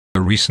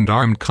recent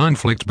armed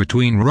conflict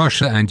between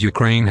Russia and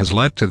Ukraine has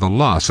led to the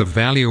loss of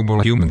valuable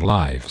human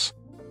lives.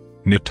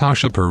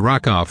 Natasha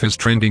Perakov is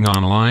trending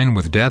online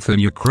with death in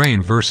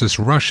Ukraine versus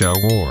Russia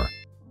war.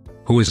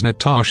 Who is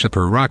Natasha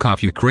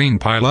Perakov, Ukraine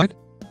pilot?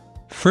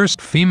 First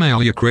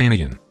female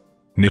Ukrainian.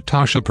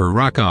 Natasha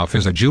Perakov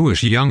is a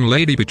Jewish young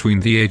lady between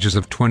the ages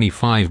of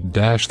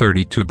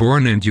 25-32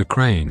 born in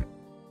Ukraine.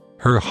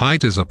 Her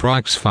height is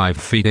approx 5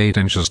 feet 8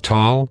 inches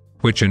tall,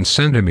 which in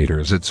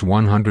centimeters it's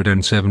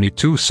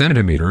 172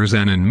 centimeters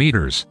and in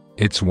meters,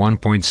 it's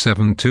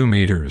 1.72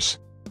 meters.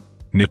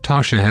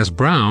 Natasha has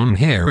brown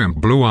hair and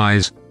blue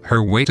eyes.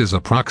 Her weight is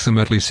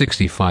approximately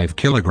 65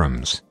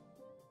 kilograms.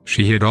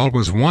 She had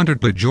always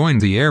wanted to join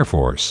the Air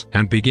Force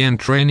and began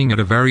training at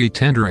a very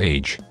tender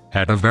age.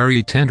 At a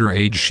very tender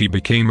age she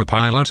became a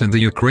pilot in the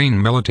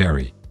Ukraine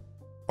military.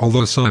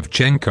 Although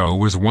Savchenko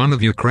was one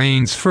of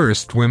Ukraine's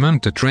first women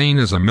to train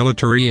as a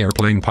military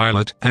airplane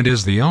pilot and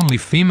is the only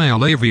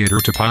female aviator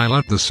to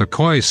pilot the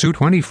Sukhoi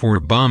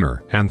Su-24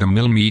 bomber and the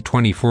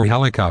Mi-24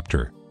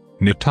 helicopter,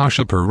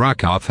 Natasha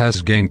Perakov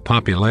has gained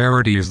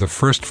popularity as the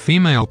first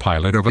female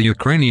pilot of a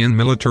Ukrainian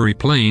military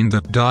plane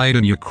that died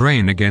in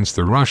Ukraine against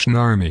the Russian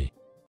army.